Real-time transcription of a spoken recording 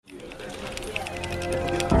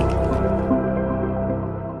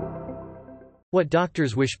What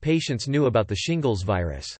doctors wish patients knew about the shingles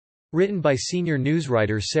virus. Written by senior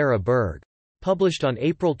newswriter Sarah Berg. Published on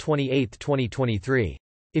April 28, 2023.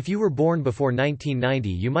 If you were born before 1990,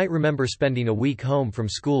 you might remember spending a week home from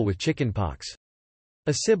school with chickenpox.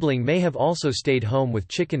 A sibling may have also stayed home with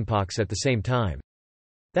chickenpox at the same time.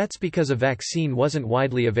 That's because a vaccine wasn't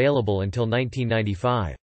widely available until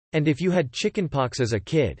 1995. And if you had chickenpox as a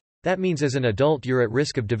kid, that means as an adult you're at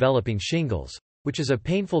risk of developing shingles, which is a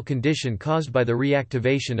painful condition caused by the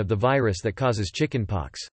reactivation of the virus that causes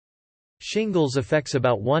chickenpox. Shingles affects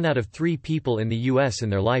about 1 out of 3 people in the U.S. in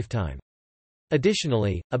their lifetime.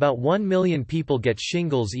 Additionally, about 1 million people get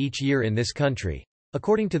shingles each year in this country,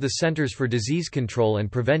 according to the Centers for Disease Control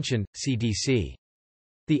and Prevention, CDC.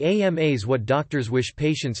 The AMA's What Doctors Wish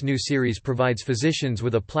Patients Knew series provides physicians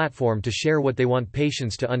with a platform to share what they want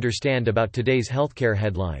patients to understand about today's healthcare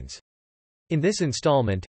headlines. In this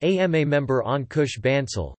installment, AMA member Ankush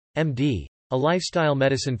Bansal, MD, a lifestyle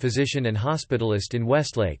medicine physician and hospitalist in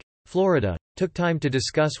Westlake, Florida, took time to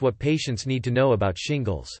discuss what patients need to know about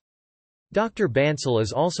shingles. Dr. Bansal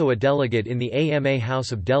is also a delegate in the AMA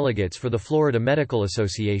House of Delegates for the Florida Medical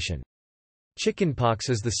Association. Chickenpox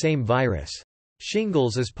is the same virus.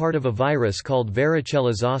 Shingles is part of a virus called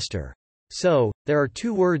varicella zoster. So, there are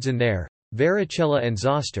 2 words in there, varicella and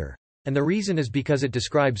zoster. And the reason is because it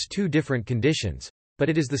describes 2 different conditions, but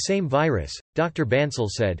it is the same virus, Dr. Bansal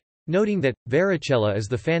said, noting that varicella is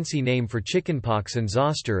the fancy name for chickenpox and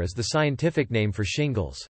zoster is the scientific name for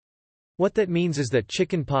shingles. What that means is that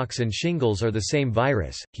chickenpox and shingles are the same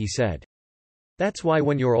virus, he said. That's why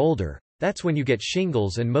when you're older, that's when you get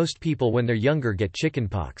shingles, and most people when they're younger get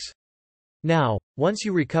chickenpox. Now, once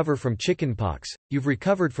you recover from chickenpox, you've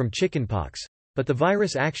recovered from chickenpox. But the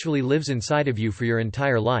virus actually lives inside of you for your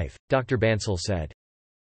entire life, Dr. Bansal said.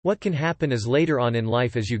 What can happen is later on in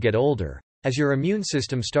life as you get older, as your immune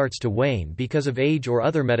system starts to wane because of age or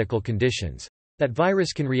other medical conditions, that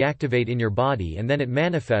virus can reactivate in your body and then it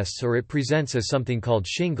manifests or it presents as something called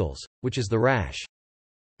shingles, which is the rash.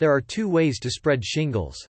 There are 2 ways to spread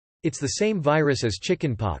shingles. It's the same virus as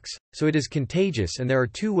chickenpox, so it is contagious, and there are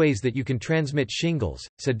 2 ways that you can transmit shingles,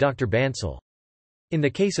 said Dr. Bansal. In the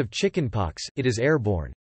case of chickenpox, it is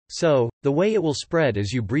airborne. So, the way it will spread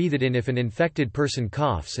is you breathe it in if an infected person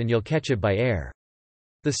coughs, and you'll catch it by air.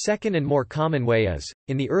 The second and more common way is,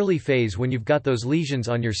 in the early phase when you've got those lesions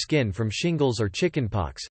on your skin from shingles or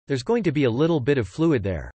chickenpox, there's going to be a little bit of fluid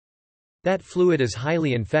there. That fluid is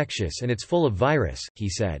highly infectious and it's full of virus, he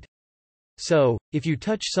said. So, if you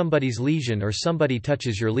touch somebody's lesion or somebody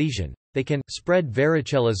touches your lesion, they can spread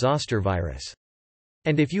varicella zoster virus.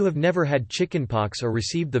 And if you have never had chickenpox or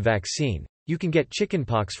received the vaccine, you can get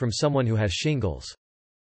chickenpox from someone who has shingles.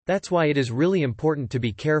 That's why it is really important to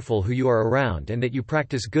be careful who you are around and that you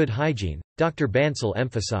practice good hygiene, Dr. Bansal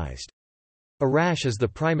emphasized. A rash is the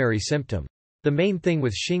primary symptom. The main thing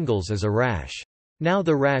with shingles is a rash. Now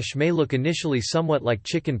the rash may look initially somewhat like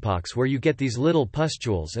chickenpox where you get these little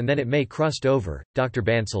pustules and then it may crust over, Dr.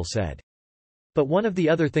 Bansal said. But one of the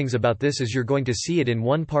other things about this is you're going to see it in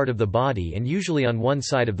one part of the body and usually on one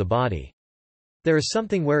side of the body. There is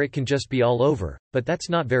something where it can just be all over, but that's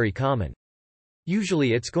not very common.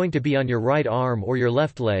 Usually it's going to be on your right arm or your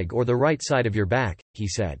left leg or the right side of your back, he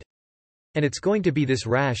said. And it's going to be this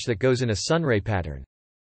rash that goes in a sunray pattern.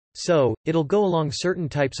 So, it'll go along certain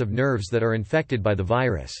types of nerves that are infected by the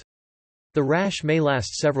virus. The rash may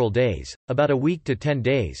last several days, about a week to 10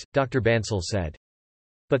 days, Dr. Bansal said.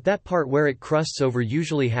 But that part where it crusts over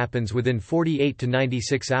usually happens within 48 to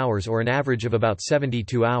 96 hours or an average of about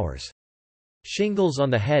 72 hours. Shingles on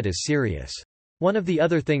the head is serious. One of the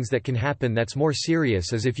other things that can happen that's more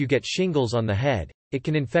serious is if you get shingles on the head, it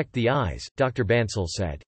can infect the eyes, Dr. Bansal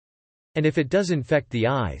said. And if it does infect the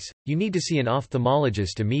eyes, you need to see an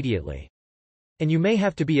ophthalmologist immediately. And you may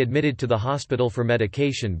have to be admitted to the hospital for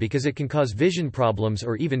medication because it can cause vision problems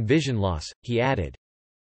or even vision loss, he added.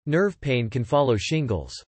 Nerve pain can follow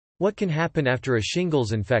shingles. What can happen after a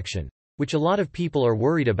shingles infection, which a lot of people are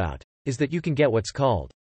worried about, is that you can get what's called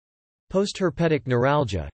postherpetic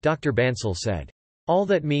neuralgia, Dr. Bansal said. All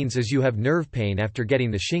that means is you have nerve pain after getting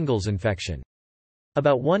the shingles infection.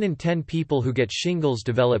 About 1 in 10 people who get shingles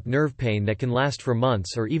develop nerve pain that can last for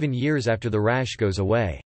months or even years after the rash goes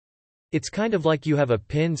away. It's kind of like you have a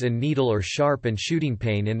pins and needle or sharp and shooting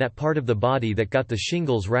pain in that part of the body that got the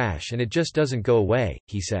shingles rash and it just doesn't go away,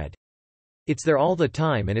 he said. It's there all the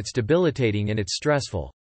time and it's debilitating and it's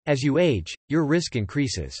stressful. As you age, your risk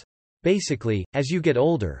increases. Basically, as you get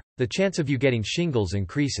older, the chance of you getting shingles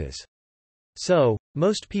increases. So,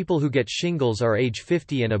 most people who get shingles are age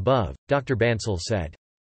 50 and above, Dr. Bansal said.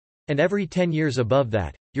 And every 10 years above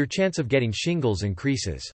that, your chance of getting shingles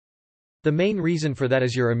increases. The main reason for that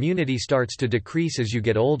is your immunity starts to decrease as you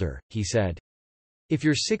get older, he said. If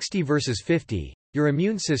you're 60 versus 50, your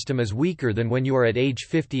immune system is weaker than when you are at age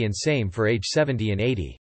 50 and same for age 70 and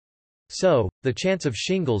 80. So, the chance of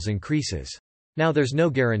shingles increases. Now there's no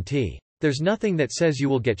guarantee. There's nothing that says you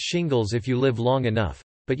will get shingles if you live long enough,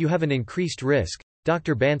 but you have an increased risk,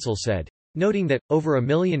 Dr. Bansal said, noting that, over 1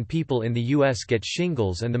 million people in the U.S. get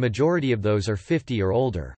shingles and the majority of those are 50 or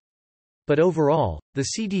older. But overall, the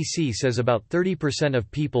CDC says about 30%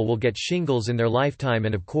 of people will get shingles in their lifetime,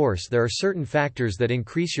 and of course there are certain factors that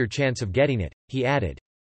increase your chance of getting it, he added.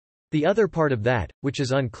 The other part of that, which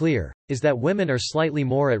is unclear, is that women are slightly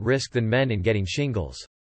more at risk than men in getting shingles.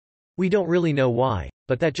 We don't really know why,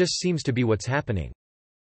 but that just seems to be what's happening.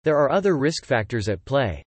 There are other risk factors at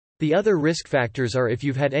play. The other risk factors are if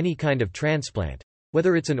you've had any kind of transplant,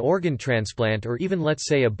 whether it's an organ transplant or even, let's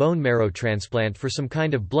say, a bone marrow transplant for some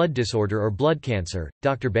kind of blood disorder or blood cancer,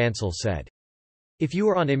 Dr. Bansal said. If you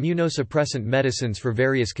are on immunosuppressant medicines for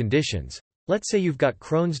various conditions, let's say you've got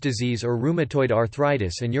Crohn's disease or rheumatoid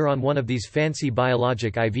arthritis and you're on one of these fancy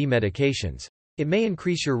biologic IV medications, it may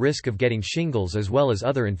increase your risk of getting shingles as well as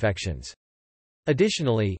other infections.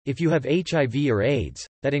 Additionally, if you have HIV or AIDS,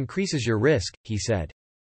 that increases your risk, he said.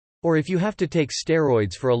 Or if you have to take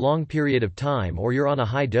steroids for a long period of time or you're on a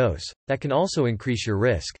high dose, that can also increase your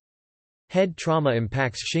risk. Head trauma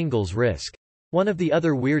impacts shingles risk. One of the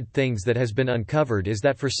other weird things that has been uncovered is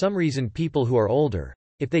that for some reason people who are older,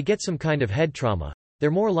 if they get some kind of head trauma,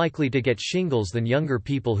 they're more likely to get shingles than younger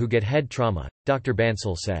people who get head trauma, Dr.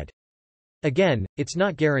 Bansal said. Again, it's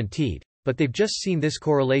not guaranteed, but they've just seen this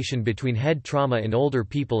correlation between head trauma in older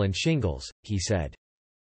people and shingles, he said.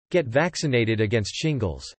 Get vaccinated against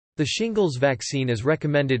shingles. The shingles vaccine is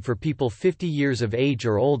recommended for people 50 years of age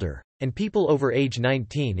or older, and people over age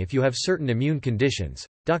 19 if you have certain immune conditions,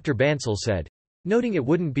 Dr. Bansal said, noting it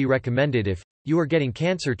wouldn't be recommended if you are getting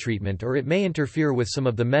cancer treatment or it may interfere with some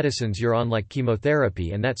of the medicines you're on like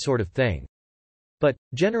chemotherapy and that sort of thing. But,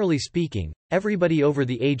 generally speaking, everybody over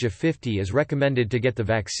the age of 50 is recommended to get the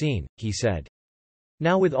vaccine, he said.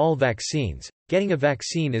 Now with all vaccines, getting a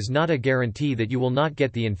vaccine is not a guarantee that you will not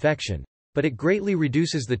get the infection, but it greatly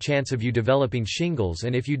reduces the chance of you developing shingles,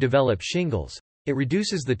 and if you develop shingles, it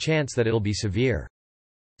reduces the chance that it'll be severe.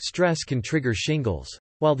 Stress can trigger shingles.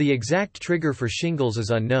 While the exact trigger for shingles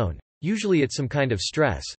is unknown, usually it's some kind of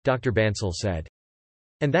stress, Dr. Bansal said.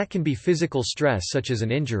 And that can be physical stress such as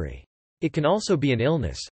an injury. It can also be an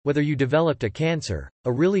illness, whether you developed a cancer,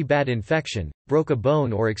 a really bad infection, broke a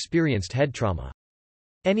bone or experienced head trauma.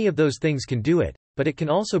 Any of those things can do it, but it can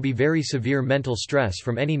also be very severe mental stress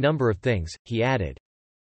from any number of things, he added.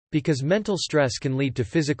 Because mental stress can lead to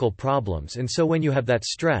physical problems, and so when you have that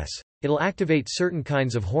stress, it'll activate certain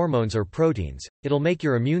kinds of hormones or proteins, it'll make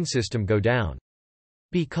your immune system go down.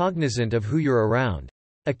 Be cognizant of who you're around.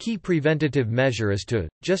 A key preventative measure is to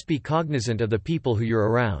just be cognizant of the people who you're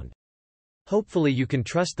around. Hopefully you can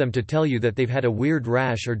trust them to tell you that they've had a weird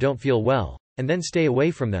rash or don't feel well, and then stay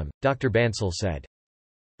away from them, Dr. Bansal said.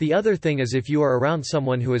 The other thing is if you are around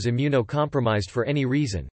someone who is immunocompromised for any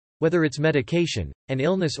reason, whether it's medication, an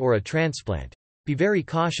illness or a transplant, be very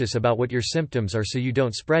cautious about what your symptoms are so you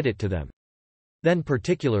don't spread it to them. Then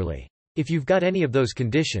particularly, if you've got any of those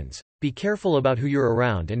conditions, be careful about who you're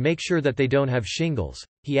around and make sure that they don't have shingles,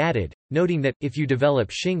 he added, noting that, if you develop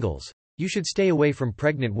shingles, you should stay away from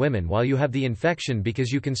pregnant women while you have the infection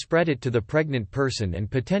because you can spread it to the pregnant person and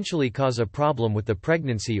potentially cause a problem with the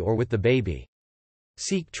pregnancy or with the baby.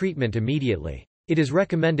 Seek treatment immediately. It is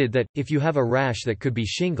recommended that, if you have a rash that could be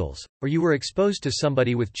shingles, or you were exposed to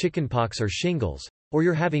somebody with chickenpox or shingles, or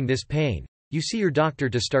you're having this pain, you see your doctor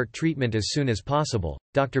to start treatment as soon as possible,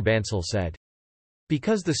 Dr. Bansal said.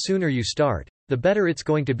 Because the sooner you start, the better it's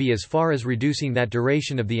going to be as far as reducing that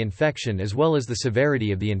duration of the infection as well as the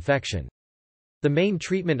severity of the infection. The main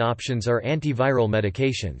treatment options are antiviral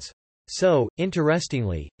medications. So,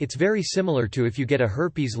 interestingly, it's very similar to if you get a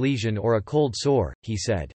herpes lesion or a cold sore, he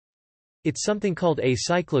said. It's something called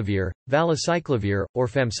acyclovir, valacyclovir, or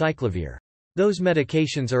famciclovir. Those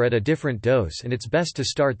medications are at a different dose and it's best to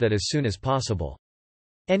start that as soon as possible.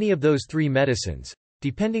 Any of those 3 medicines,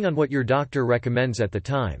 depending on what your doctor recommends at the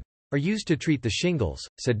time, are used to treat the shingles,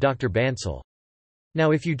 said Dr. Bansal.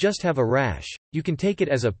 Now if you just have a rash, you can take it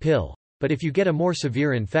as a pill, but if you get a more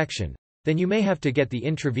severe infection, then you may have to get the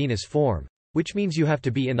intravenous form, which means you have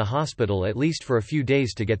to be in the hospital at least for a few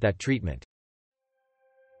days to get that treatment.